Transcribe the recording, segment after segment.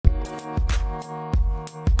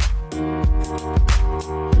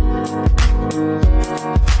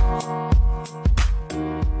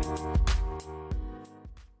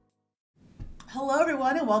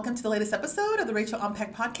welcome to the latest episode of the Rachel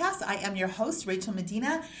Unpack Podcast. I am your host, Rachel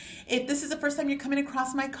Medina. If this is the first time you're coming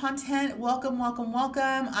across my content, welcome.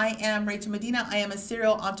 I am Rachel Medina. I am a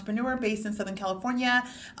serial entrepreneur based in Southern California,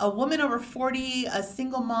 a woman over 40, a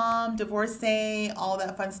single mom, divorcee, all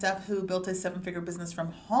that fun stuff, who built a 7-figure business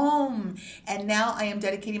from home. And now I am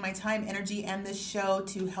dedicating my time, energy, and this show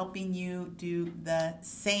to helping you do the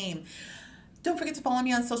same. Don't forget to follow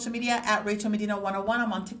me on social media at Rachel Medina 101.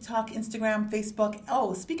 I'm on TikTok, Instagram, Facebook.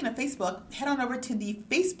 Oh, speaking of Facebook, head on over to the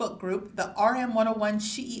Facebook group, the RM101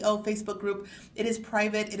 CEO Facebook group. It is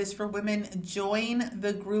private. It is for women. Join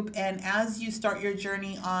the group. And as you start your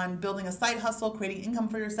journey on building a side hustle, creating income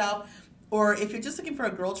for yourself, or if you're just looking for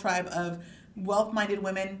a girl tribe of wealth-minded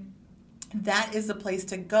women, that is the place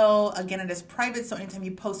to go. Again, it is private, so anytime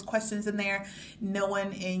you post questions in there, no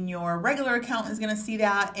one in your regular account is going to see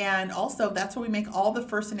that. And also, that's where we make all the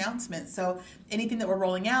first announcements. So anything that we're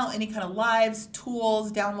rolling out, any kind of lives,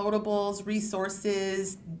 tools, downloadables,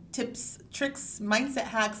 resources, tips, tricks, mindset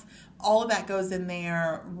hacks, all of that goes in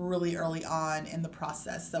there really early on in the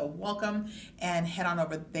process. So welcome and head on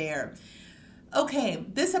over there. Okay,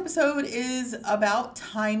 this episode is about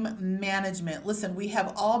time management. Listen, we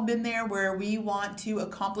have all been there where we want to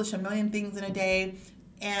accomplish a million things in a day,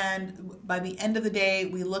 and by the end of the day,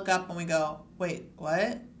 we look up and we go, wait,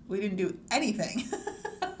 what? We didn't do anything.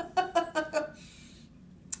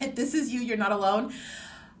 If this is you, you're not alone.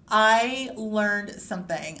 I learned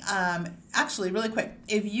something. Actually, really quick,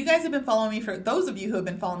 if you guys have been following me, for those of you who have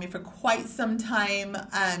been following me for quite some time,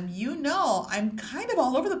 you know I'm kind of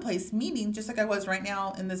all over the place, meaning just like I was right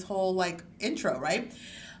now in this whole intro, right?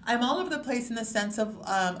 I'm all over the place in the sense of,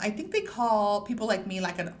 I think they call people like me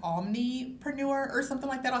like an omnipreneur or something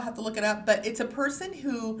like that. I'll have to look it up, but it's a person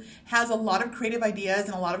who has a lot of creative ideas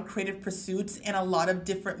and a lot of creative pursuits and a lot of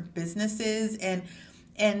different businesses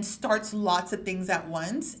and starts lots of things at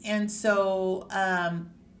once. And so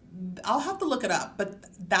I'll have to look it up, but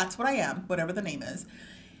that's what I am, whatever the name is.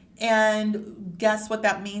 And guess what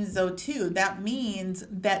that means though too? That means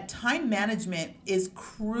that time management is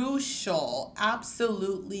crucial,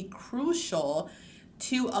 absolutely crucial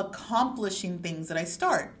to accomplishing things that I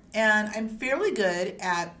start. And I'm fairly good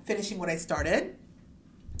at finishing what I started.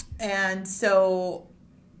 And so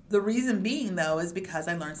the reason being, though, is because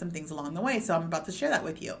I learned some things along the way. So I'm about to share that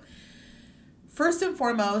with you. First and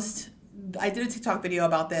foremost, I did a TikTok video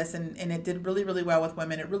about this, and it did really, really well with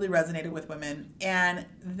women. It really resonated with women. And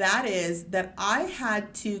that is that I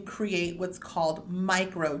had to create what's called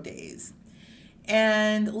micro days.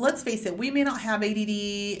 And let's face it, we may not have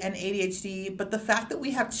ADD and ADHD, but the fact that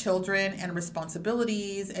we have children and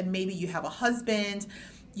responsibilities, and maybe you have a husband,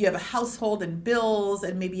 you have a household and bills,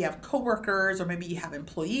 and maybe you have coworkers, or maybe you have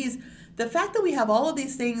employees. The fact that we have all of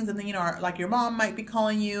these things, and then, like your mom might be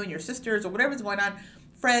calling you and your sisters or whatever's going on,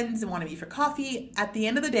 friends, and want to meet for coffee. At the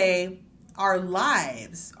end of the day, our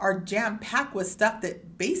lives are jam-packed with stuff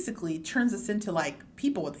that basically turns us into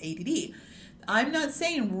people with ADD. I'm not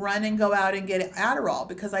saying run and go out and get Adderall,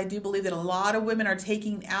 because I do believe that a lot of women are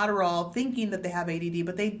taking Adderall thinking that they have ADD,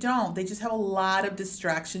 but they don't. They just have a lot of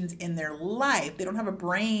distractions in their life. They don't have a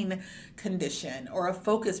brain condition or a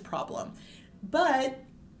focus problem. But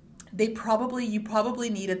you probably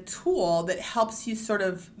need a tool that helps you sort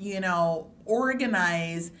of,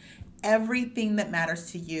 organize everything that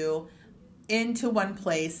matters to you into one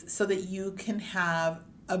place so that you can have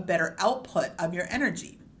a better output of your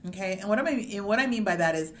energy. Okay, and what I mean by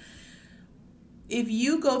that is, if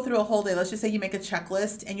you go through a whole day, let's just say you make a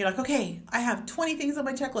checklist and you're like, okay, I have 20 things on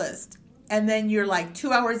my checklist. And then you're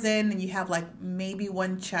 2 hours in and you have maybe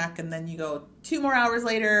one check, and then you go 2 more hours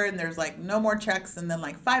later and there's no more checks. And then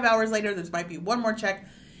 5 hours later, there might be one more check.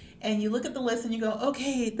 And you look at the list and you go,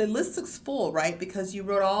 okay, the list looks full, right? Because you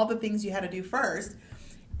wrote all the things you had to do first.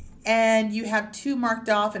 And you have 2 marked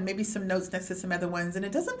off and maybe some notes next to some other ones. And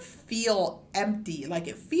it doesn't feel empty.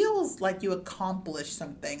 It feels like you accomplished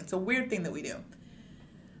something. It's a weird thing that we do.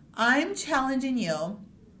 I'm challenging you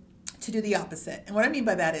to do the opposite. And what I mean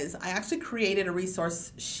by that is, I actually created a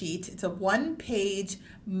resource sheet. It's a 1-page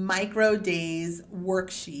micro days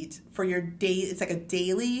worksheet for your day. It's like a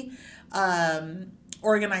daily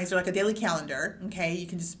organizer, like a daily calendar. Okay. You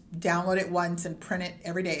can just download it once and print it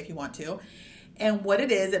every day if you want to. And what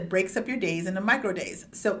it is, it breaks up your days into micro days.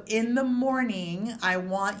 So in the morning, I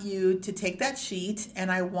want you to take that sheet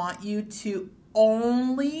and I want you to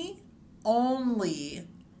only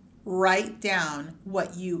write down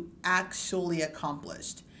what you actually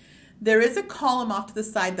accomplished. There is a column off to the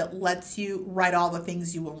side that lets you write all the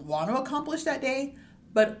things you will want to accomplish that day,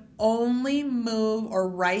 but only move or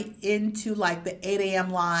write into the 8 a.m.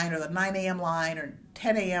 line or the 9 a.m. line or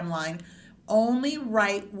 10 a.m. line only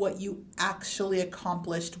write what you actually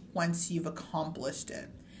accomplished once you've accomplished it.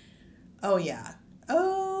 Oh yeah.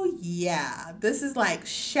 Oh yeah. This is like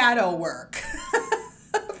shadow work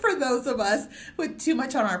for those of us with too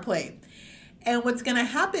much on our plate. And what's going to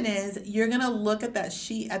happen is you're going to look at that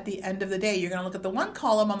sheet at the end of the day. You're going to look at the one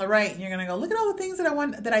column on the right and you're going to go, look at all the things that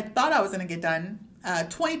I thought I was going to get done.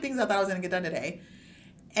 20 things I thought I was going to get done today.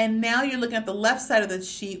 And now you're looking at the left side of the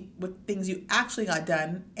sheet with things you actually got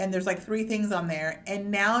done. And there's like 3 things on there. And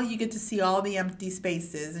now you get to see all the empty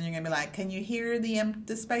spaces. And you're going to be like, can you hear the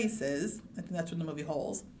empty spaces? I think that's from the movie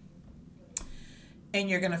Holes. And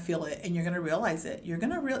you're going to feel it. And you're going to realize it. You're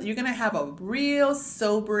going to have a real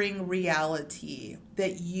sobering reality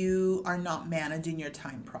that you are not managing your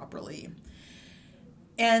time properly.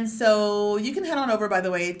 And so you can head on over, by the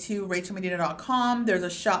way, to rachelmedina.com. There's a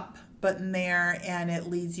shop button there, and it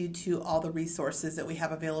leads you to all the resources that we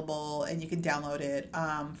have available, and you can download it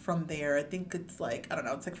from there. I think it's like, I don't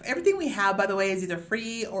know, it's like everything we have, by the way, is either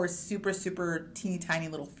free or super, super teeny tiny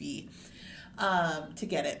little fee to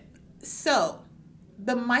get it. So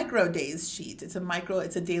the micro days sheet, it's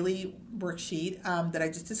a daily worksheet that I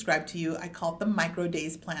just described to you. I call it the micro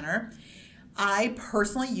days planner. I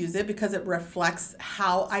personally use it because it reflects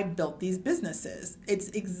how I built these businesses. It's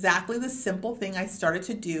exactly the simple thing I started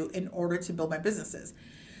to do in order to build my businesses.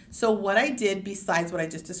 So what I did, besides what I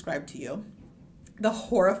just described to you, the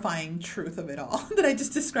horrifying truth of it all that I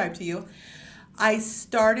just described to you, I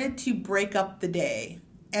started to break up the day.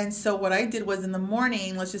 And so what I did was in the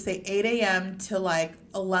morning, let's just say 8 a.m. to like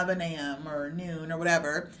 11 a.m. or noon or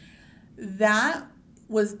whatever, that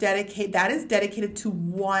is dedicated to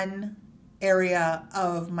one area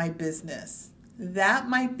of my business. That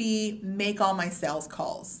might be make all my sales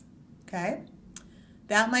calls. Okay.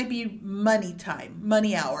 That might be money time,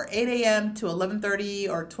 money hour, 8 a.m. to 11:30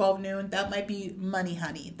 or 12 noon. That might be money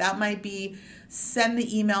honey. That might be send the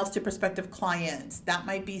emails to prospective clients. That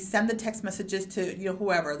might be send the text messages to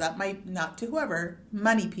whoever. That might not to whoever,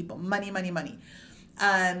 money people, money.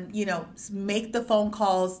 Make the phone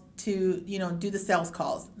calls to, do the sales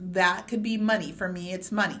calls. That could be money. For me,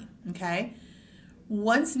 it's money. Okay.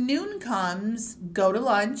 Once noon comes, go to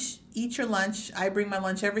lunch, eat your lunch. I bring my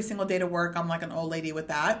lunch every single day to work. I'm like an old lady with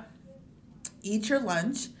that. Eat your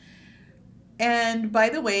lunch. And by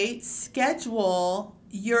the way, schedule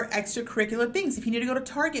your extracurricular things. If you need to go to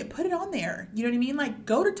Target, put it on there. You know what I mean? Like,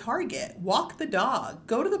 go to Target, walk the dog,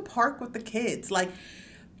 go to the park with the kids. Like,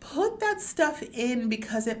 put that stuff in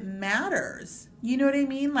because it matters. You know what I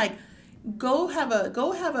mean? Like, go have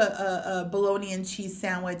a bologna and cheese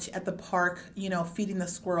sandwich at the park, feeding the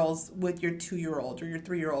squirrels with your 2-year-old or your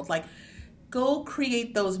 3-year-old. Like, go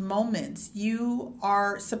create those moments. You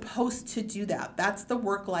are supposed to do that. That's the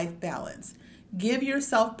work-life balance. Give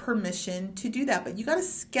yourself permission to do that, but you got to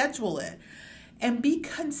schedule it and be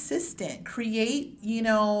consistent. Create,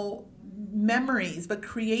 memories, but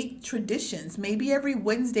create traditions. Maybe every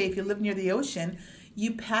Wednesday, if you live near the ocean,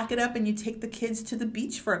 you pack it up and you take the kids to the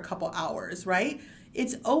beach for a couple hours, right?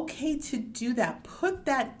 It's okay to do that. Put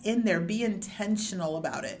that in there. Be intentional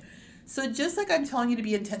about it. So just like I'm telling you to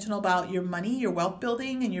be intentional about your money, your wealth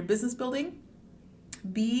building, and your business building,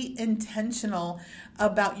 be intentional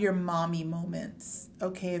about your mommy moments,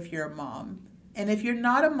 okay, if you're a mom. And if you're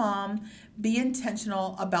not a mom, be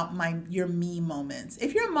intentional about your me moments.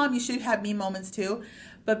 If you're a mom, you should have me moments too.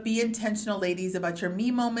 But be intentional, ladies, about your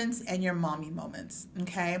me moments and your mommy moments,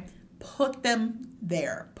 okay? Put them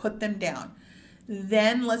there. Put them down.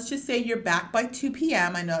 Then let's just say you're back by 2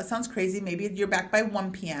 p.m. I know it sounds crazy. Maybe you're back by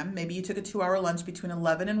 1 p.m. Maybe you took a 2-hour lunch between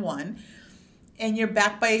 11 and 1. And you're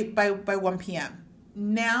back by 1 p.m.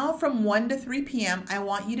 Now from 1 to 3 p.m., I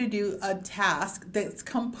want you to do a task that's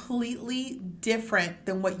completely different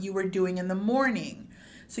than what you were doing in the morning.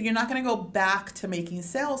 So you're not going to go back to making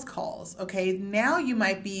sales calls, okay? Now you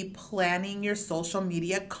might be planning your social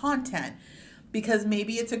media content because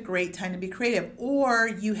maybe it's a great time to be creative, or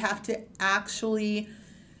you have to actually,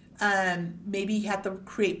 maybe you have to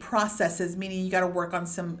create processes, meaning you got to work on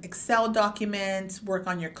some Excel documents, work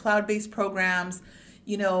on your cloud-based programs,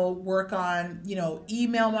 work on,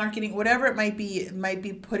 email marketing, whatever it might be. It might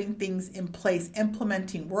be putting things in place,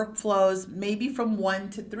 implementing workflows. Maybe from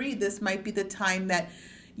 1 to 3, this might be the time that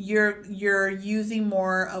you're using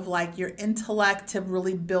more of like your intellect to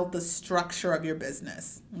really build the structure of your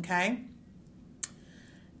business, okay?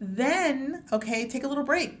 Then, okay, take a little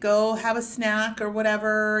break. Go have a snack or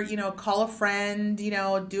whatever, call a friend, do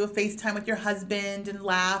a FaceTime with your husband and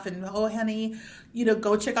laugh and, oh, honey,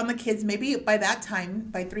 go check on the kids. Maybe by that time,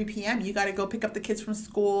 by 3 p.m., you got to go pick up the kids from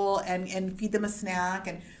school and feed them a snack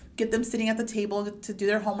and get them sitting at the table to do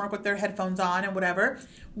their homework with their headphones on and whatever.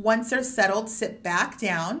 Once they're settled, sit back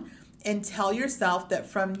down and tell yourself that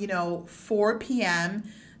from, 4 p.m.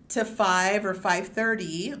 to 5 or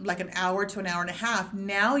 5:30, like an hour to an hour and a half,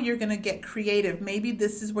 now you're going to get creative. Maybe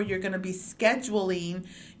this is where you're going to be scheduling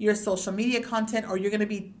your social media content, or you're going to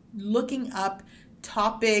be looking up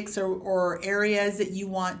topics or areas that you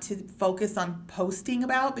want to focus on posting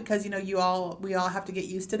about, because we all have to get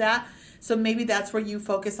used to that. So maybe that's where you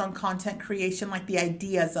focus on content creation, like the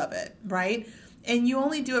ideas of it, right? And you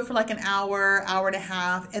only do it for like an hour and a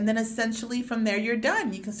half, and then essentially from there you're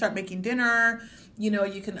done. You can start making dinner.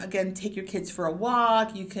 You can again take your kids for a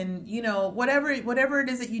walk. You can, whatever it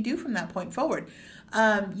is that you do from that point forward.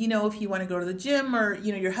 If you want to go to the gym, or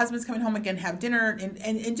your husband's coming home, again, have dinner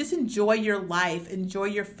and just enjoy your life, enjoy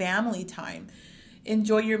your family time,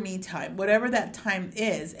 enjoy your me time, whatever that time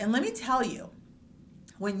is. And let me tell you,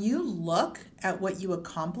 when you look at what you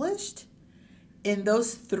accomplished in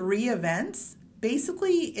those 3 events,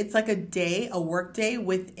 basically it's like a work day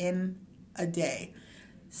within a day.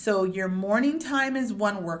 So your morning time is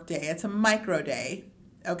one work day. It's a micro day,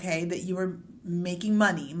 okay, that you were making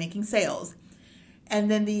money, making sales. And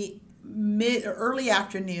then the mid or early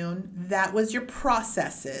afternoon, that was your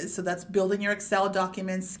processes. So that's building your Excel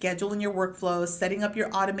documents, scheduling your workflows, setting up your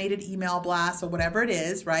automated email blasts or whatever it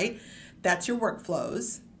is, right? That's your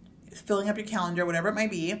workflows, filling up your calendar, whatever it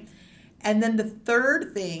might be. And then the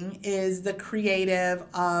third thing is the creative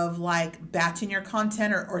of like batching your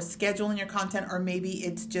content or scheduling your content, or maybe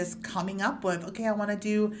it's just coming up with, okay, I want to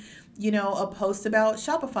do, a post about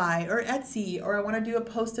Shopify or Etsy, or I want to do a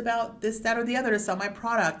post about this, that, or the other to sell my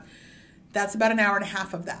product. That's about an hour and a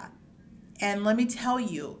half of that. And let me tell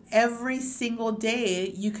you, every single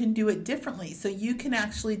day you can do it differently. So you can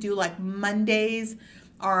actually do like Mondays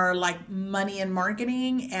are like money and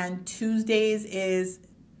marketing, and Tuesdays is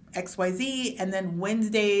XYZ, and then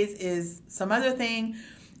Wednesdays is some other thing.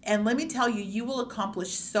 And let me tell you, you will accomplish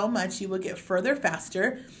so much. You will get further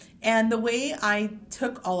faster. And the way I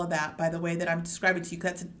took all of that, by the way, that I'm describing to you,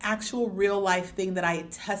 because that's an actual real life thing that I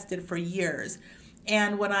tested for years.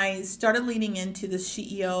 And when I started leaning into the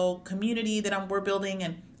CEO community that we're building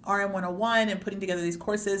and RM101 and putting together these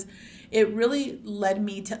courses, it really led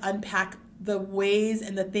me to unpack the ways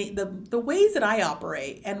and the ways that I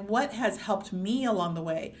operate and what has helped me along the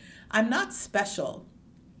way. I'm not special.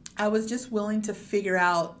 I was just willing to figure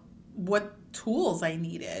out what tools I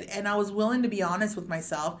needed, and I was willing to be honest with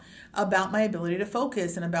myself about my ability to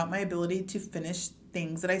focus and about my ability to finish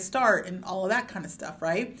things that I start and all of that kind of stuff,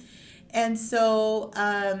 right? And so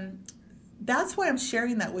that's why I'm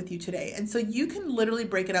sharing that with you today. And so you can literally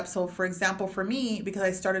break it up. So for example, for me, because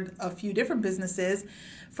I started a few different businesses,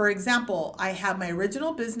 for example, I have my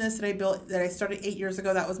original business that I built, that I started 8 years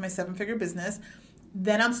ago. That was my 7-figure business.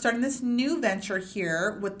 Then I'm starting this new venture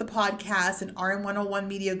here with the podcast and RM101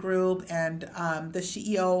 Media Group and the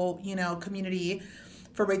CEO, community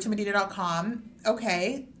for RachelMedina.com.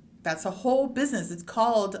 Okay, that's a whole business. It's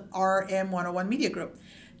called RM101 Media Group.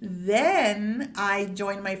 Then I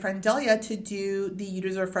joined my friend Delia to do the You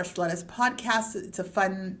Deserve Fresh Lettuce podcast. It's a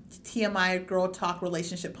fun TMI girl talk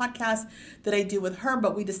relationship podcast that I do with her,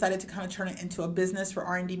 but we decided to kind of turn it into a business for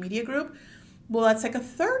R&D Media Group. Well, that's like a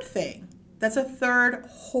third thing. That's a third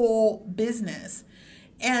whole business.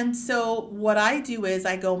 And so what I do is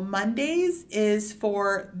I go, Mondays is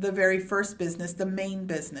for the very first business, the main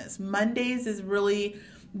business. Mondays is really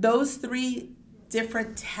those 3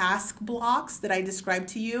 different task blocks that I described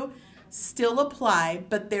to you still apply,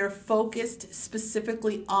 but they're focused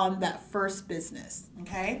specifically on that first business,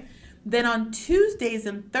 okay? Then on Tuesdays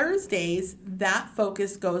and Thursdays, that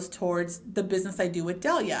focus goes towards the business I do with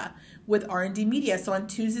Delia, with R&D Media. So on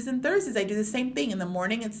Tuesdays and Thursdays, I do the same thing. In the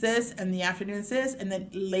morning, it's this, and in the afternoon, it's this, and then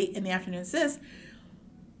late in the afternoon, it's this.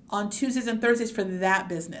 On Tuesdays and Thursdays for that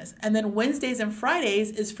business. And then Wednesdays and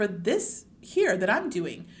Fridays is for this here that I'm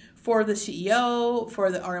doing, for the CEO,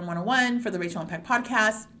 for the RM101, for the Rachel Impact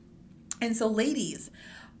Podcast. And so ladies,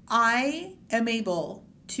 I am able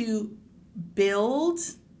to build,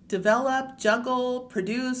 develop, juggle,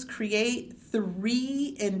 produce, create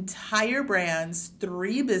 3 entire brands,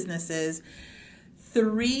 3 businesses,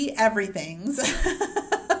 3 everythings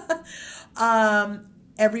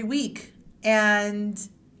every week. And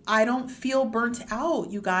I don't feel burnt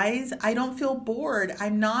out, you guys. I don't feel bored.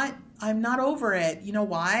 I'm not over it. You know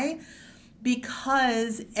why?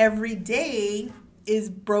 Because every day is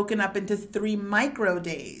broken up into 3 micro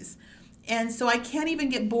days. And so I can't even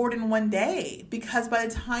get bored in one day, because by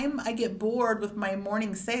the time I get bored with my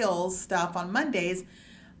morning sales stuff on Mondays,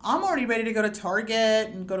 I'm already ready to go to Target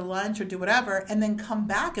and go to lunch or do whatever, and then come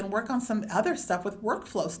back and work on some other stuff with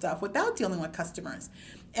workflow stuff without dealing with customers.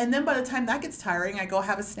 And then by the time that gets tiring, I go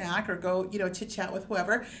have a snack or go, chit chat with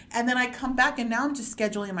whoever. And then I come back and now I'm just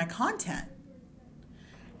scheduling my content.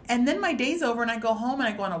 And then my day's over and I go home and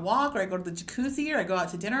I go on a walk or I go to the jacuzzi or I go out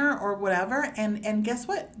to dinner or whatever. And guess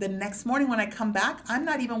what? The next morning when I come back, I'm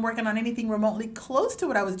not even working on anything remotely close to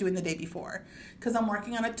what I was doing the day before, because I'm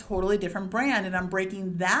working on a totally different brand and I'm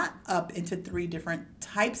breaking that up into 3 different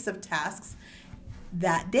types of tasks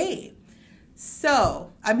that day.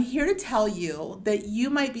 So I'm here to tell you that you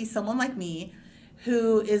might be someone like me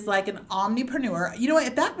who is like an omnipreneur. You know what?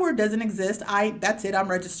 If that word doesn't exist, that's it. I'm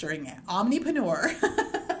registering it. Omnipreneur.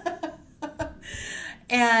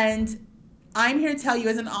 And I'm here to tell you,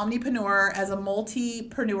 as an omnipreneur, as a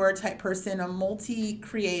multipreneur type person, a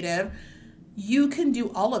multi-creative, you can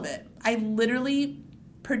do all of it. I literally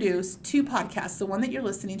produce 2 podcasts. The one that you're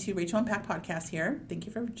listening to, Rachel Unpacked Podcast here. Thank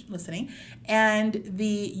you for listening. And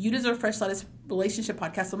the You Deserve Fresh Lettuce Relationship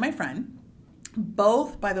Podcast with my friend.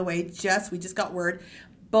 Both, by the way, we just got word,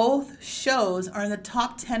 both shows are in the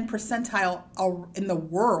top 10 percentile in the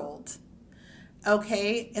world.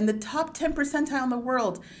 Okay? In the top 10 percentile in the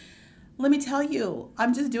world. Let me tell you,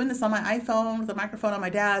 I'm just doing this on my iPhone with a microphone on my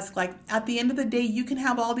desk. Like, at the end of the day, you can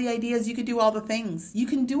have all the ideas. You can do all the things. You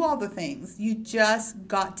can do all the things. You just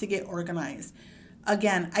got to get organized.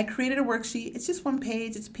 Again, I created a worksheet. It's just 1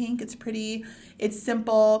 page. It's pink. It's pretty. It's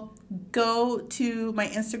simple. Go to my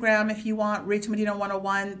Instagram if you want, Rachel Medina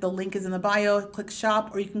 101. The link is in the bio. Click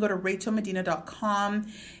shop, or you can go to rachelmedina.com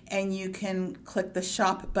and you can click the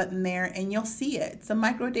shop button there and you'll see it. It's a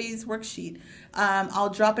micro days worksheet. I'll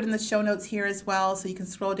drop it in the show notes here as well, so you can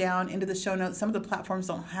scroll down into the show notes. Some of the platforms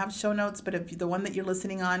don't have show notes, but if the one that you're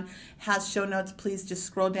listening on has show notes, please just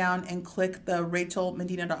scroll down and click the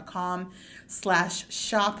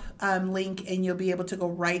rachelmedina.com/shop link, and you'll be able to go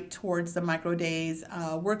right towards the micro days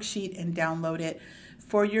worksheet and download it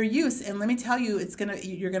for your use. And let me tell you,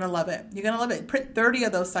 you're gonna love it. You're gonna love it. Print 30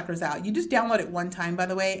 of those suckers out. You just download it one time, by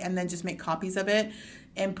the way, and then just make copies of it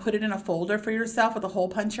and put it in a folder for yourself with a hole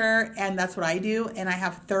puncher. And that's what I do. And I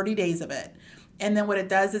have 30 days of it. And then what it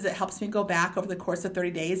does is it helps me go back over the course of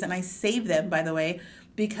 30 days. And I save them, by the way,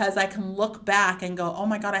 because I can look back and go, oh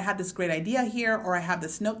my God, I had this great idea here, or I have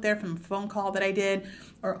this note there from a phone call that I did,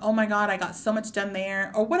 or oh my God, I got so much done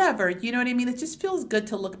there, or whatever. You know what I mean? It just feels good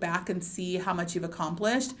to look back and see how much you've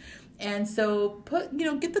accomplished. And so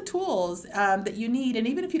get the tools that you need. And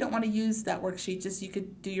even if you don't want to use that worksheet, you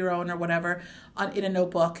could do your own or whatever in a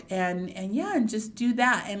notebook and just do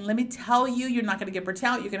that. And let me tell you, you're not going to get burnt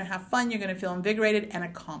out. You're going to have fun. You're going to feel invigorated and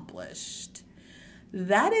accomplished.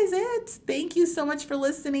 That is it. Thank you so much for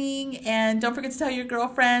listening. And don't forget to tell your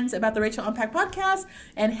girlfriends about the Rachel Unpacked Podcast,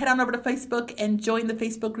 and head on over to Facebook and join the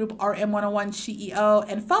Facebook group RM101 SheEO,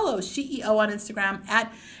 and follow SheEO on Instagram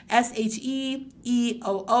at SheEOO,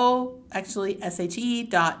 actually SHE.EOO.OOO.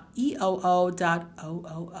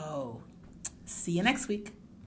 See you next week.